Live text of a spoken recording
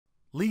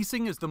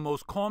Leasing is the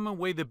most common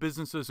way that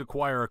businesses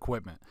acquire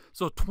equipment.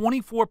 So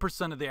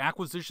 24% of the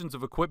acquisitions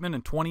of equipment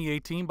in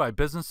 2018 by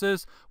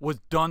businesses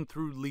was done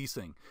through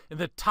leasing. And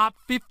the top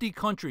 50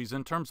 countries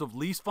in terms of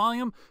lease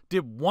volume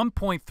did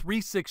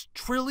 $1.36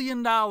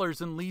 trillion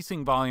in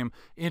leasing volume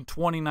in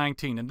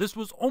 2019. And this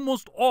was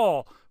almost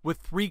all with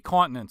 3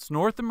 continents,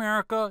 North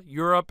America,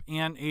 Europe,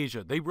 and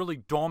Asia. They really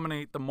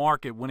dominate the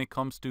market when it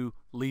comes to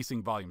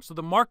leasing volume. So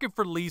the market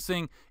for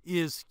leasing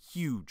is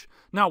huge.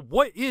 Now,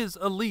 what is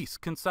a lease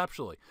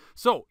conceptually?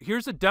 So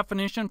here's a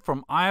definition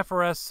from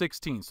IFRS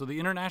 16. So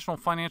the International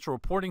Financial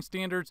Reporting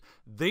Standards,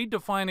 they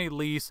define a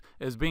lease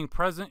as being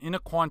present in a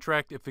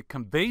contract if it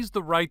conveys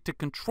the right to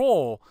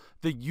control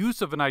the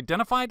use of an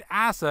identified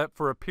asset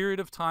for a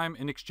period of time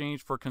in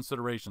exchange for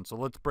consideration. So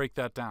let's break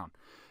that down.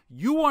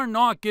 You are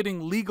not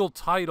getting legal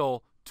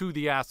title to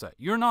the asset.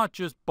 You're not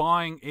just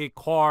buying a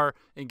car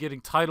and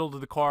getting title to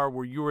the car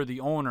where you are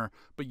the owner,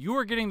 but you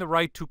are getting the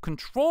right to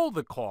control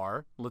the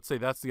car. Let's say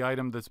that's the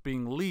item that's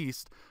being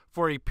leased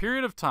for a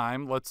period of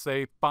time, let's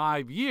say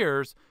 5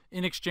 years,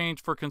 in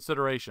exchange for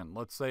consideration.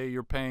 Let's say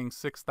you're paying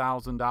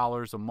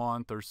 $6,000 a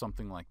month or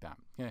something like that.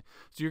 Okay?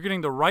 So you're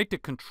getting the right to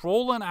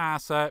control an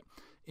asset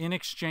in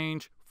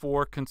exchange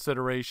for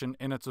consideration,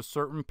 and it's a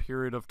certain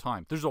period of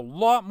time. There's a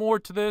lot more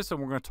to this, and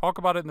we're going to talk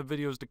about it in the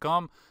videos to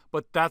come,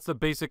 but that's the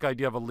basic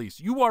idea of a lease.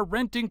 You are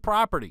renting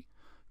property,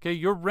 okay?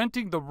 You're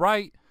renting the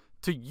right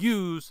to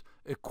use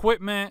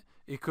equipment.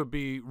 It could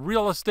be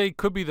real estate,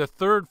 could be the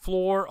 3rd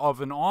floor of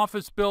an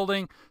office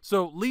building.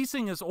 So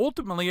leasing is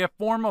ultimately a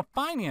form of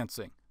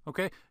financing,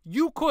 okay?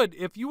 You could,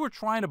 if you were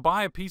trying to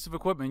buy a piece of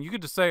equipment, you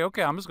could just say,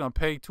 okay, I'm just going to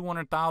pay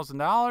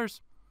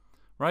 $200,000,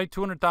 right?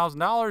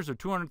 $200,000 or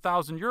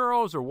 200,000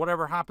 euros or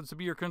whatever happens to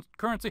be your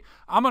currency.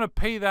 I'm going to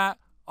pay that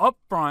up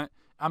front.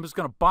 I'm just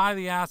going to buy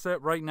the asset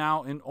right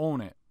now and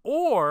own it.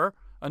 Or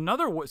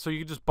another way, so you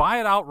can just buy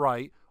it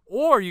outright.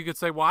 Or you could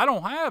say, well, I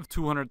don't have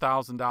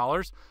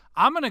 $200,000.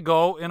 I'm going to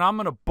go and I'm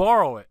going to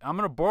borrow it. I'm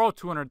going to borrow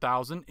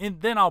 $200,000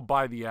 and then I'll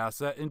buy the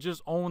asset and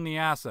just own the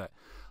asset.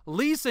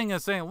 Leasing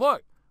is saying,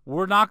 look,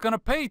 we're not going to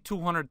pay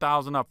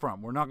 $200,000 up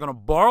front. We're not going to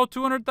borrow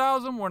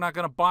 $200,000. We're not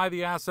going to buy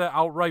the asset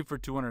outright for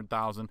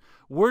 $200,000.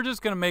 We're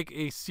just going to make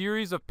a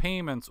series of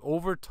payments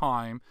over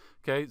time.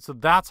 Okay, so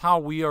that's how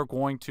we are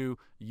going to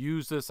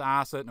use this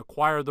asset and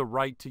acquire the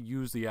right to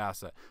use the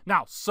asset.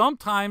 Now,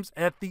 sometimes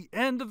at the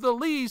end of the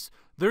lease,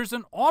 there's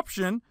an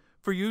option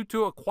for you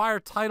to acquire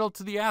title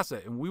to the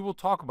asset, and we will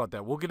talk about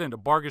that. We'll get into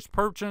bargain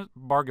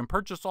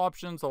purchase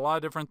options, a lot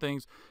of different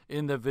things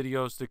in the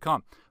videos to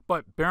come.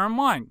 But bear in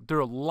mind, there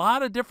are a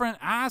lot of different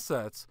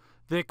assets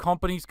that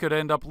companies could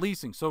end up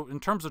leasing. So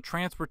in terms of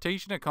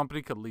transportation, a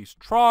company could lease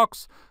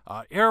trucks,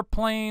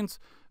 airplanes,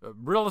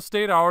 real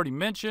estate, I already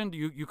mentioned.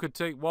 You could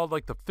take, well,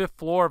 like the 5th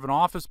floor of an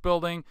office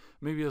building,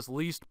 maybe it's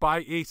leased by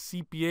a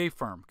CPA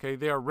firm. Okay,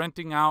 they are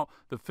renting out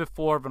the 5th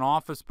floor of an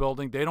office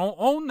building. They don't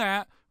own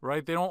that,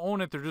 right? They don't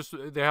own it.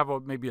 They have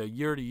maybe a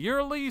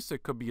year-to-year lease.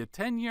 It could be a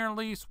 10-year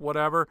lease,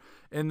 whatever.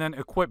 And then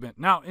equipment.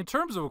 Now, in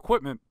terms of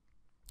equipment,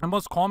 the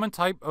most common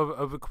type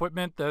of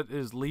equipment that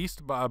is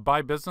leased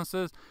by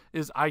businesses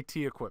is IT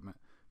equipment.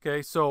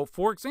 Okay, so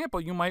for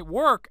example, you might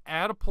work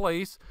at a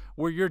place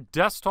where your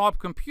desktop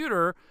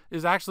computer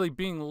is actually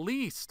being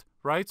leased,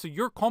 right? So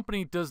your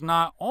company does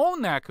not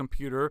own that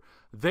computer.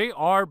 They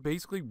are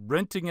basically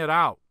renting it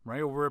out,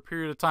 right, over a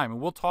period of time. And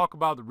we'll talk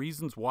about the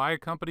reasons why a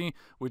company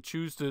would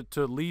choose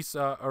to lease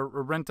or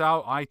rent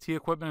out IT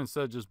equipment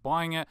instead of just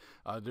buying it.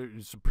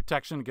 There's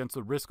protection against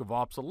the risk of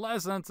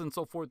obsolescence and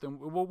so forth. And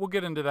we'll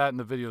get into that in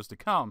the videos to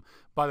come.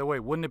 By the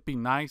way, wouldn't it be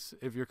nice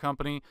if your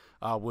company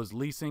was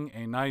leasing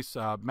a nice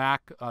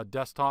Mac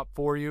desktop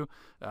for you?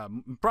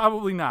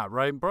 Probably not,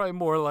 right? Probably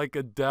more like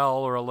a Dell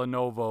or a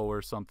Lenovo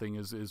or something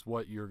is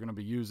what you're going to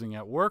be using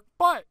at work.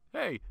 But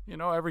hey, you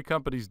know, every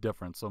company's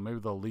different, so maybe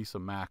they'll lease a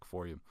Mac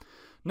for you.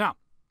 Now,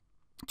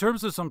 in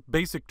terms of some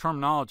basic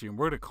terminology, and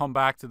we're going to come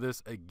back to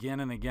this again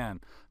and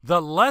again,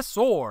 the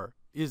lessor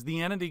is the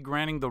entity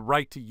granting the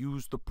right to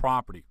use the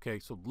property. Okay,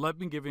 so let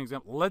me give you an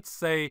example. Let's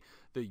say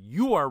that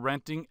you are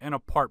renting an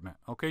apartment,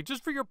 okay,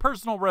 just for your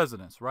personal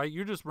residence, right?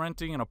 You're just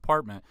renting an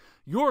apartment.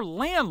 Your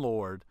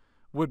landlord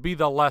would be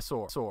the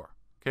lessor.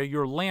 Okay,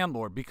 your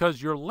landlord,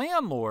 because your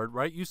landlord,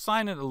 right, you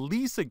sign a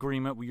lease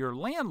agreement with your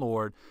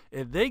landlord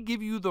and they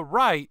give you the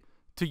right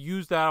to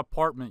use that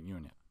apartment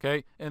unit,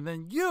 okay? And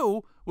then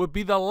you would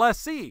be the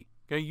lessee,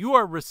 okay? You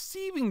are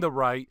receiving the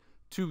right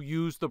to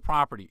use the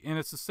property, and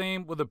it's the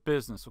same with a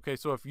business, okay?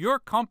 So if your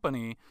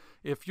company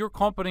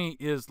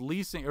is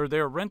leasing or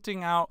they're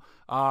renting out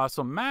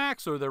some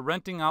Macs or they're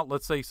renting out,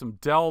 let's say, some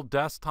Dell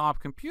desktop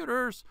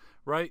computers,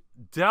 right?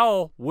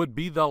 Dell would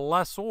be the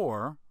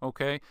lessor,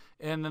 okay?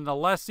 And then the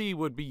lessee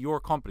would be your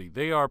company.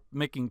 They are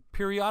making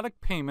periodic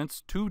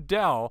payments to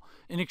Dell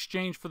in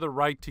exchange for the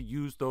right to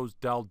use those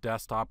Dell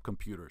desktop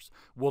computers.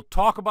 We'll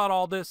talk about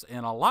all this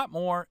and a lot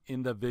more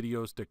in the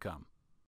videos to come.